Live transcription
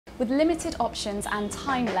With limited options and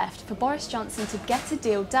time left for Boris Johnson to get a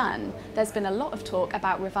deal done, there's been a lot of talk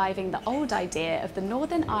about reviving the old idea of the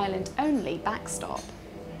Northern Ireland-only backstop.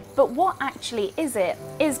 But what actually is it?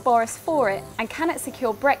 Is Boris for it? And can it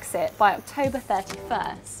secure Brexit by October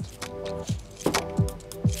 31st?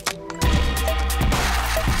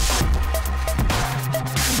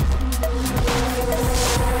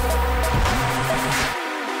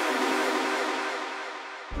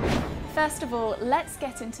 First of all, let's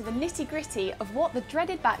get into the nitty-gritty of what the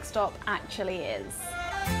dreaded backstop actually is.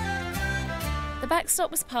 The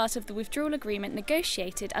backstop was part of the withdrawal agreement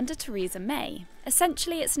negotiated under Theresa May.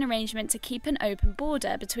 Essentially, it's an arrangement to keep an open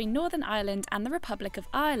border between Northern Ireland and the Republic of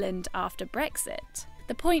Ireland after Brexit.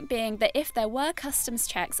 The point being that if there were customs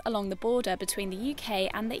checks along the border between the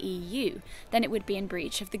UK and the EU, then it would be in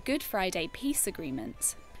breach of the Good Friday Peace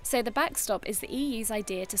Agreement. So the backstop is the EU's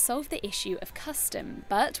idea to solve the issue of custom.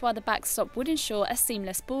 But while the backstop would ensure a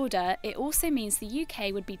seamless border, it also means the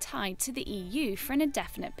UK would be tied to the EU for an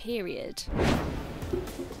indefinite period.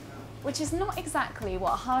 Which is not exactly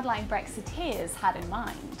what hardline Brexiteers had in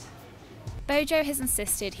mind. BoJo has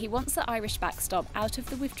insisted he wants the Irish backstop out of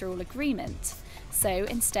the withdrawal agreement. So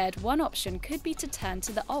instead, one option could be to turn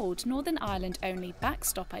to the old Northern Ireland-only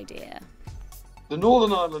backstop idea. The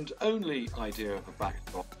Northern Ireland-only idea of a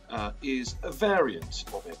backstop is a variant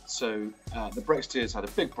of it. So the Brexiteers had a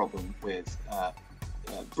big problem with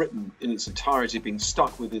Britain in its entirety being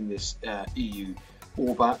stuck within this EU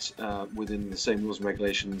orbit, within the same rules and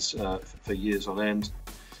regulations for years on end.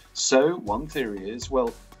 So one theory is,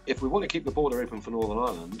 well, if we want to keep the border open for Northern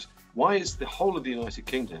Ireland, why is the whole of the United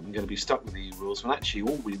Kingdom going to be stuck with EU rules when actually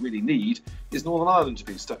all we really need is Northern Ireland to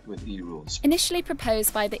be stuck with EU rules? Initially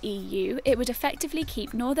proposed by the EU, it would effectively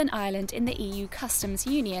keep Northern Ireland in the EU customs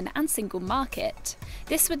union and single market.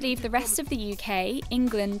 This would leave the rest of the UK,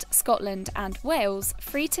 England, Scotland and Wales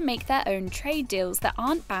free to make their own trade deals that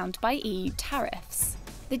aren't bound by EU tariffs.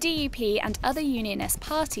 The DUP and other unionist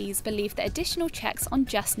parties believe that additional checks on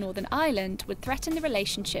just Northern Ireland would threaten the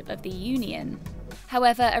relationship of the union.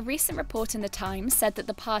 However, a recent report in The Times said that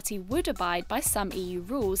the party would abide by some EU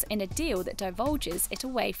rules in a deal that divulges it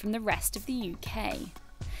away from the rest of the UK.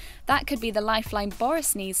 That could be the lifeline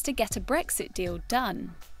Boris needs to get a Brexit deal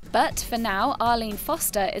done. But for now, Arlene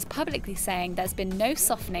Foster is publicly saying there's been no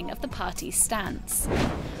softening of the party's stance.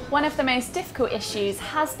 One of the most difficult issues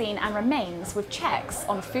has been and remains with checks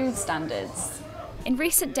on food standards. In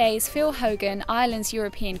recent days, Phil Hogan, Ireland's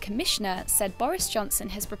European Commissioner, said Boris Johnson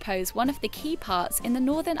has proposed one of the key parts in the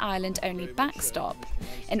Northern Ireland-only backstop,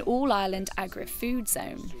 an all-Ireland agri-food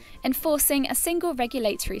zone, enforcing a single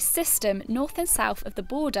regulatory system north and south of the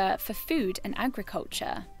border for food and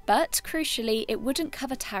agriculture. But, crucially, it wouldn't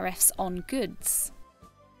cover tariffs on goods.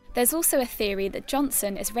 There's also a theory that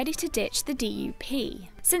Johnson is ready to ditch the DUP.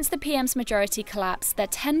 Since the PM's majority collapsed, their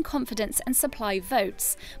 10 confidence and supply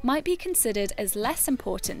votes might be considered as less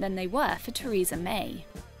important than they were for Theresa May.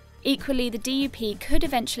 Equally, the DUP could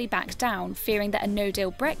eventually back down, fearing that a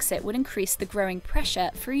no-deal Brexit would increase the growing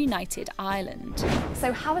pressure for a united Ireland.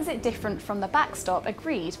 So how is it different from the backstop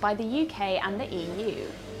agreed by the UK and the EU?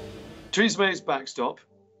 Theresa May's backstop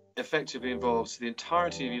effectively involves the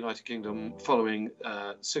entirety of the United Kingdom following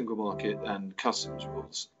single market and customs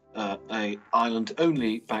rules. A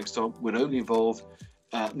Ireland-only backstop would only involve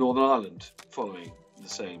Northern Ireland following the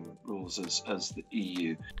same rules as the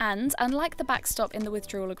EU. And unlike the backstop in the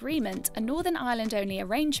withdrawal agreement, a Northern Ireland-only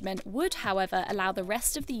arrangement would, however, allow the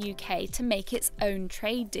rest of the UK to make its own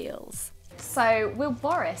trade deals. So will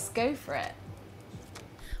Boris go for it?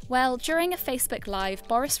 Well, during a Facebook Live,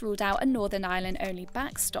 Boris ruled out a Northern Ireland-only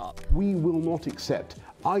backstop. We will not accept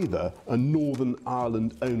either a Northern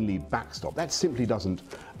Ireland-only backstop. That simply doesn't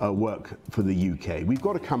work for the UK. We've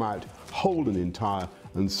got to come out whole and entire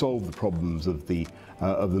and solve the problems of the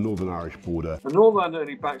Northern Irish border. The Northern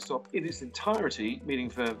Ireland-only backstop in its entirety, meaning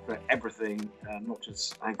for everything, not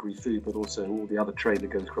just agri-food, but also all the other trade that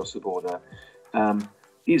goes across the border,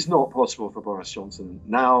 is not possible for Boris Johnson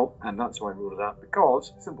now, and that's why I ruled it out,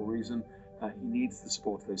 because, simple reason, he needs the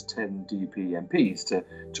support of those 10 DUP MPs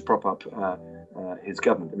to prop up his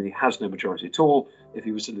government. I mean, he has no majority at all. If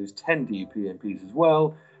he was to lose 10 DUP MPs as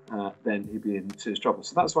well, then he'd be in serious trouble.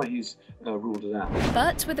 So that's why he's ruled it out.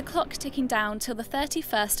 But with the clock ticking down till the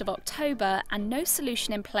 31st of October and no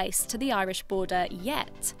solution in place to the Irish border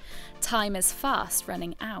yet, time is fast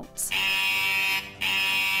running out.